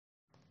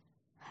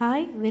Hi,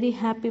 very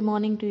happy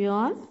morning to you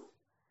all.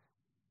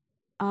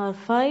 Our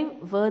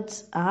 5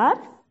 words are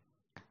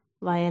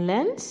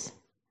violence,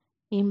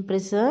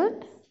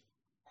 imprisoned,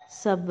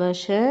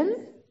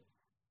 subversion,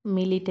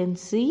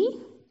 militancy,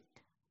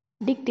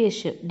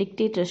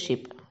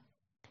 dictatorship.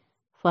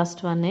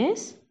 First one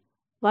is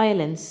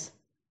violence.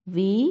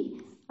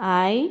 V-I-O-L-E-N-C-E.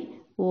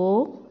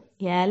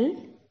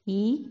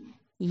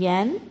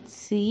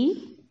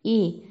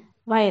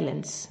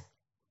 Violence.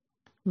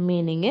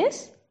 Meaning is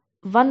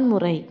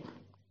வன்முறை.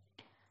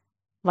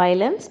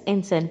 Violence in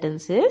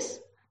sentences.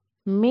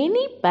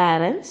 Many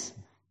parents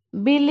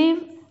believe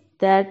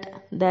that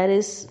there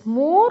is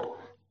more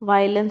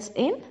violence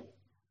in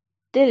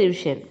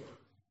television.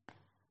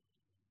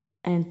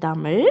 In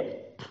Tamil,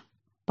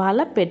 பல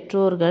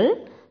பெற்றோர்கள்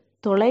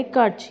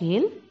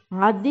தொலைக்காட்சியில்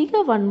அதிக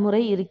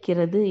வன்முறை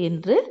இருக்கிறது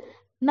என்று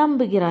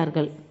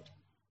நம்புகிறார்கள்.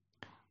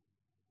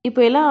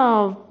 இப்போ எல்லாம்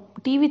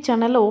டிவி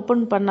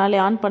சேனலில்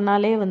ஆன்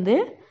பண்ணாலே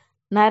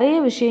நிறைய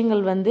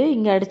விஷயங்கள்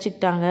இங்கே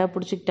அடிச்சுக்கிட்டாங்க,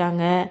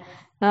 பிடிச்சிக்கிட்டாங்க,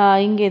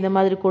 இங்கே இந்த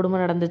மாதிரி கொடுமை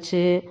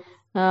நடந்துச்சு,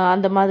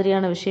 அந்த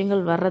மாதிரியான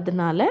விஷயங்கள்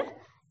வர்றதுனால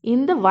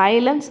இந்த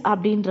வயலன்ஸ்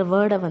அப்படின்ற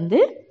வேர்டை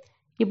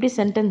இப்படி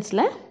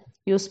சென்டென்ஸில்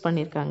யூஸ்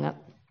பண்ணியிருக்காங்க.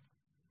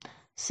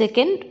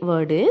 Second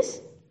word is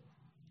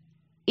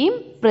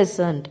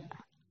imprisoned.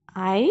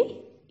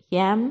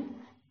 I-M-P-R-I-S-O-N-E-D.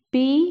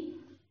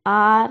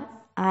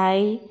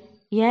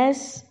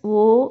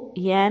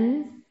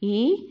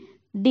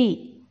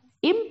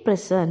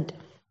 imprisoned.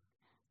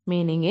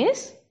 Meaning is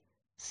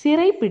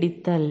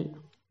சிறைப்பிடித்தல்.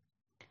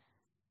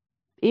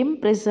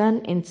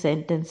 Imprisoned in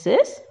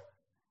sentences.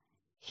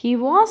 He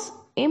was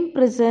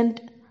imprisoned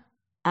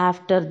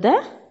after the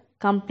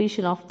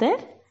completion of their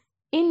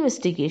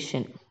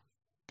investigation.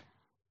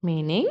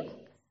 Meaning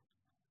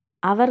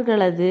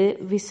அவர்களது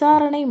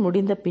விசாரணை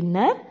முடிந்த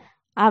பின்னர்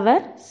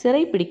அவர்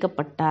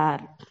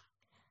சிறைப்பிடிக்கப்பட்டார்.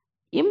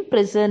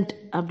 imprisoned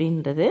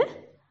அப்படின்றது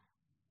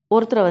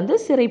ஒருத்தரை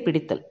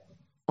சிறைப்பிடித்தல்,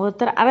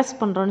 ஒருத்தரை அரெஸ்ட்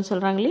பண்ணுறோன்னு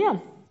சொல்கிறாங்க இல்லையா,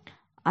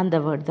 அந்த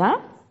வேர்ட் தான்.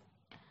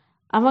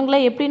 அவங்கள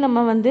எப்படி நம்ம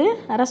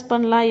அரெஸ்ட்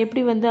பண்ணலாம்,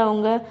 எப்படி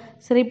அவங்க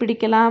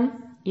சிறைப்பிடிக்கலாம்?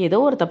 ஏதோ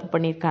ஒரு தப்பு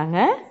பண்ணியிருக்காங்க,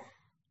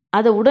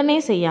 அதை உடனே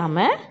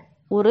செய்யாமல்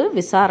ஒரு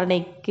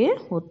விசாரணைக்கு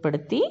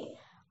உட்படுத்தி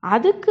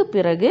அதுக்கு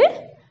பிறகு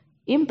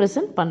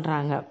இம்ப்ரிசன்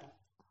பண்ணுறாங்க.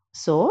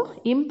 ஸோ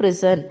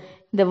இம்ப்ரிசன்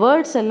இந்த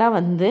வேர்ட்ஸ் எல்லாம்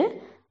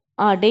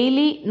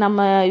டெய்லி நம்ம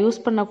யூஸ்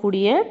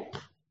பண்ணக்கூடிய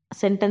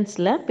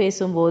சென்டென்ஸில்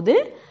பேசும்போது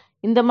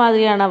இந்த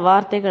மாதிரியான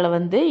வார்த்தைகளை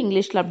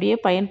இங்கிலீஷில் அப்படியே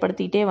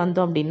பயன்படுத்திக்கிட்டே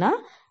வந்தோம் அப்படின்னா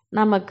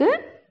நமக்கு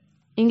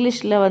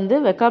இங்கிலீஷில்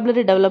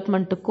வெக்காபுலரி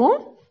டெவலப்மெண்ட்டுக்கும்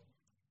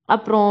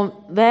அப்புறம்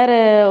வேறு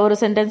ஒரு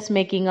சென்டென்ஸ்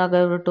மேக்கிங்காக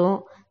இருக்கட்டும்,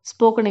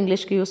 ஸ்போக்கன்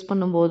இங்கிலீஷ்க்கு யூஸ்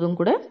பண்ணும்போதும்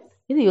கூட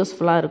இது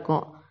யூஸ்ஃபுல்லாக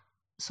இருக்கும்.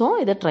 ஸோ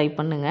இதை ட்ரை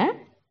பண்ணுங்கள்.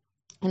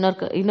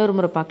 இன்னொரு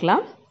முறை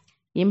பார்க்கலாம்.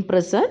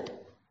 imprisoned.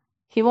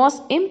 He was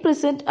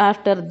imprisoned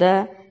after the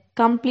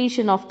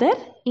completion of their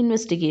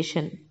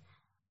investigation.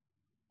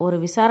 ஒரு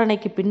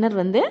விசாரணைக்கு பின்னர்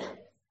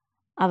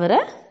அவரை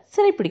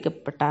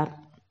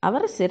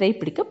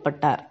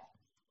சிறைப்பிடிக்கப்பட்டார்.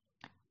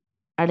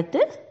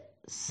 அடுத்து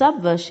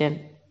subversion.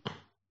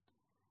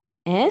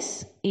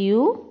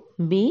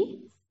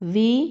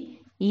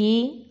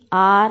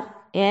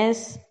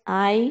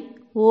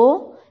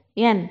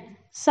 S-U-B-V-E-R-S-I-O-N.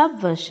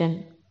 subversion.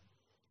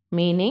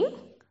 meaning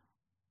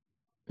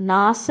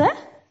நாச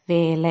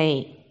வேலை.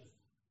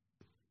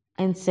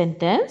 In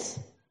sentence,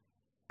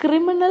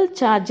 criminal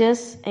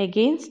charges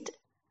against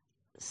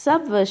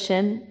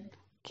subversion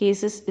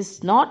cases is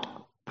not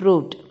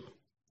proved.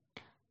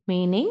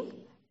 meaning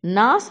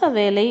நாச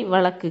வேலை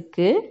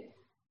வழக்குக்கு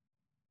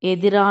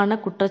எதிரான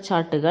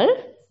குற்றச்சாட்டுகள்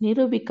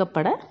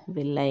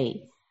நிரூபிக்கப்படவில்லை.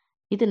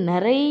 இது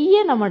நிறைய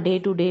நம்ம டே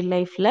டு டே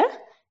லைஃப்பில்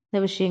இந்த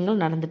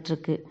விஷயங்கள்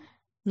நடந்துட்டுருக்கு.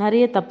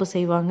 நிறைய தப்பு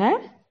செய்வாங்க.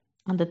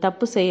 அந்த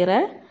தப்பு செய்கிற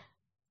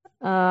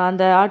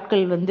அந்த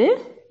ஆட்கள்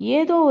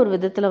ஏதோ ஒரு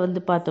விதத்தில்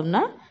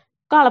பார்த்தோம்னா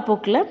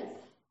காலப்போக்கில்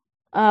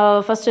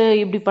ஃபஸ்ட்டு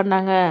இப்படி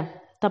பண்ணாங்க,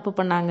 தப்பு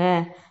பண்ணாங்க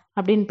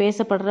அப்படின்னு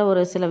பேசப்படுற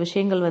ஒரு சில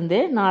விஷயங்கள்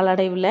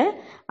நாளடைவில்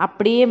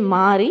அப்படியே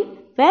மாறி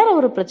வேற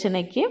ஒரு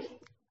பிரச்சனைக்கு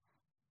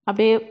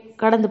அப்படியே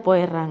கடந்து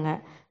போயிடுறாங்க.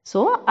 ஸோ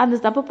அந்த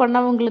தப்பு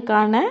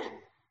பண்ணவங்களுக்கான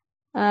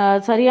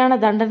சரியான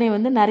தண்டனை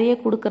நிறைய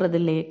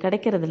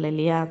கிடைக்கிறதில்ல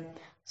இல்லையா?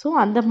 ஸோ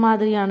அந்த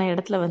மாதிரியான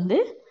இடத்துல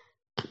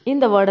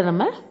இந்த வேர்டை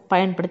நம்ம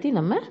பயன்படுத்தி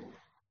நம்ம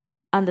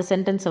அந்த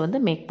சென்டென்ஸை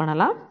மேக்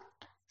பண்ணலாம்.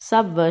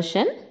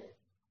 சப்வர்ஷன்,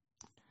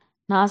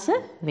 நாச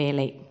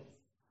வேலை.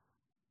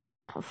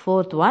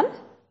 Fourth one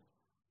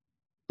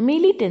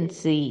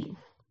militancy.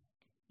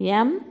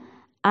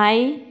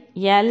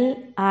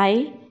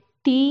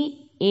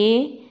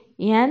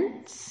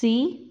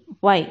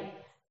 M-I-L-I-T-A-N-C-Y.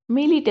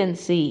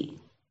 Militancy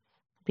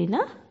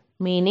அப்படின்னா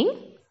மீனிங்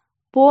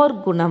போர்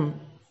குணம்.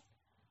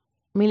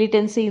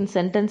 Militancy in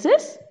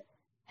sentences.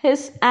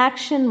 His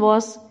action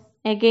was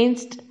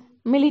against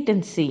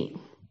militancy.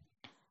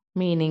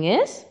 meaning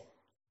is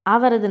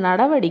அவரது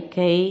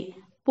நடவடிக்கை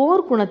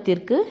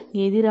போர்க்குணத்திற்கு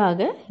எதிராக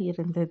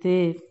இருந்தது.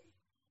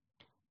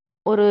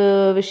 ஒரு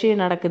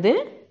விஷயம் நடக்குது,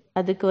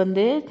 அதுக்கு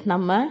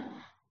நம்ம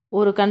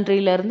ஒரு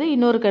கண்ட்ரியிலேருந்து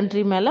இன்னொரு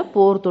கண்ட்ரி மேலே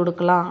போர்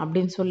தொடுக்கலாம்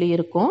அப்படின்னு சொல்லி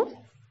இருக்கோம்.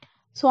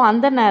 ஸோ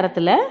அந்த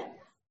நேரத்தில்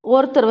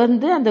ஒருத்தர்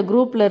வந்து அந்த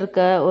குரூப்பில் இருக்க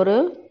ஒரு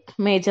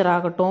மேஜர்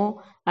ஆகட்டும்,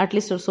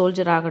 அட்லீஸ்ட் ஒரு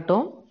சோல்ஜர்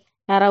ஆகட்டும்,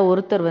 யாராவது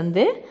ஒருத்தர்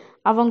வந்து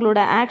அவங்களோட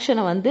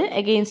ஆக்ஷனை வந்து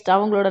எகெயின்ஸ்ட்,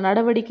 அவங்களோட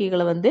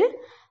நடவடிக்கைகளை வந்து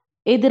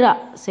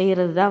எதிராக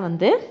செய்கிறது தான்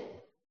வந்து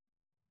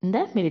இந்த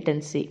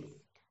மிலிட்டன்சி,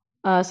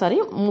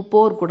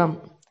 போர் குணம்.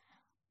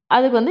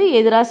 அதுக்கு வந்து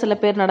எதிராக சில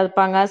பேர்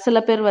நடப்பாங்க, சில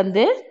பேர்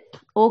வந்து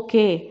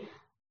ஓகே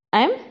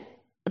ஐ எம்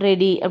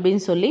ரெடி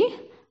அப்படின்னு சொல்லி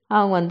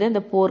அவங்க வந்து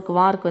இந்த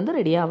வார்க்கு வந்து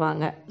ரெடி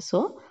ஆவாங்க. ஸோ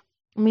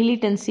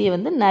மிலிட்டன்சியை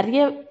வந்து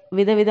நிறைய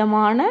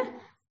விதவிதமான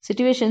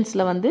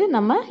சிச்சுவேஷன்ஸில் வந்து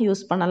நம்ம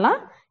யூஸ் பண்ணலாம்.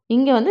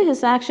 இங்கே வந்து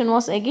his action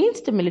was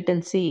against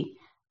militancy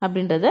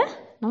அப்படின்றத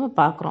நம்ம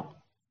பார்க்குறோம்.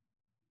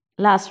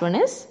 Last one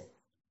is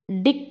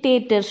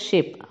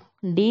dictatorship.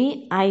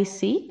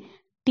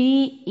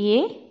 DICTATORSHIP.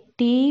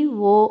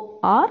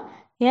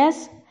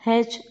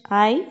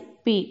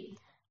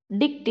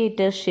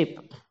 Dictatorship,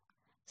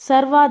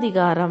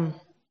 சர்வாதிகாரம்.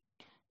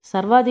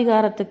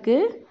 சர்வாதிகாரத்துக்கு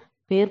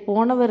பேர்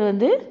போனவர்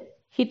வந்து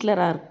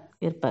ஹிட்லராக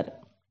இருப்பார்.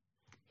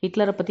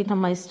 ஹிட்லரை பற்றி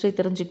நம்ம ஹிஸ்ட்ரி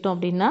தெரிஞ்சுக்கிட்டோம்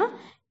அப்படின்னா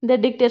இந்த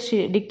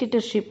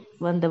டிக்டேட்டர்ஷிப்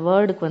வந்த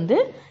வேர்டுக்கு வந்து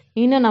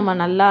இன்னும் நம்ம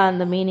நல்லா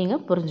அந்த மீனிங்கை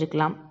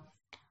புரிஞ்சுக்கலாம்.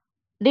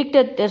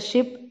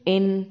 Dictatorship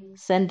in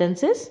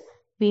sentences: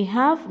 we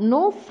have no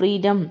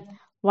freedom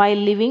while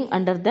living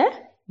under the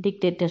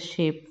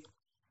dictatorship.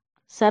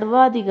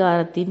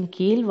 சர்வாதிகாரத்தின்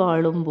கீழ்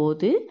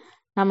வாழும்போது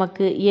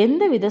நமக்கு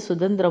எந்தவித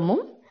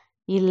சுதந்திரமும்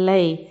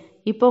இல்லை.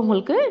 இப்போ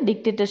உங்களுக்கு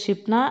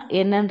டிக்டேட்டர்ஷிப்னா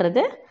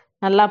என்னன்றது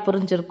நல்லா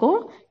புரிஞ்சிருக்கும்.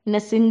 இந்த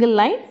சிங்கிள்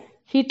லைன்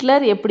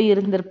ஹிட்லர் எப்படி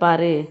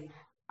இருந்திருப்பாரு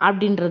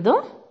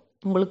அப்படின்றதும்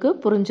உங்களுக்கு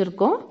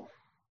புரிஞ்சிருக்கும்.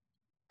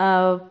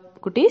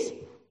 குட்டீஸ்,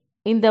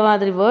 இந்த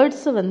மாதிரி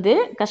வேர்ட்ஸ் வந்து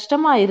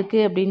கஷ்டமாக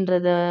இருக்குது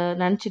அப்படின்றத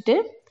நினச்சிட்டு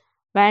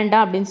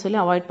வேண்டாம் அப்படின்னு சொல்லி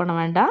அவாய்ட் பண்ண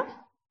வேண்டாம்.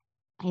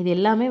 இது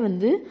எல்லாமே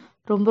வந்து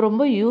ரொம்ப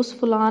ரொம்ப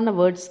யூஸ்ஃபுல்லான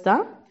வேர்ட்ஸ்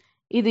தான்.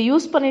 இது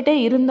யூஸ் பண்ணிகிட்டே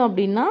இருந்தோம்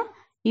அப்படின்னா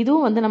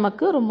இதுவும் வந்து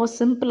நமக்கு ரொம்ப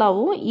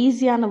சிம்பிளாகவும்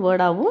ஈஸியான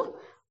வேர்டாகவும்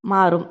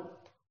மாறும்.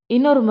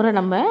 இன்னொரு முறை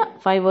நம்ம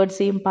 5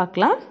 வேர்ட்ஸையும்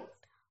பார்க்கலாம்.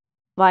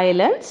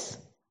 வயலன்ஸ்,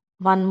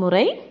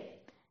 வன்முறை;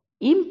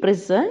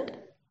 இம்ப்ரிசன்ட்,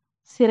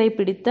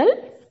 சிறைப்பிடித்தல்;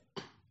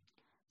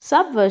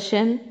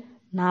 சப்வர்ஷன்,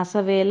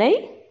 நாசவேலை;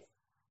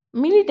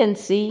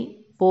 மிலிட்டன்சி,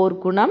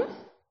 போர்க்குணம்;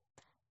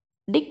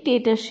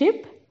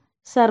 டிக்டேட்டர்ஷிப்,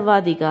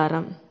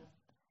 சர்வாதிகாரம்.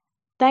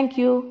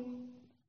 தேங்க்யூ.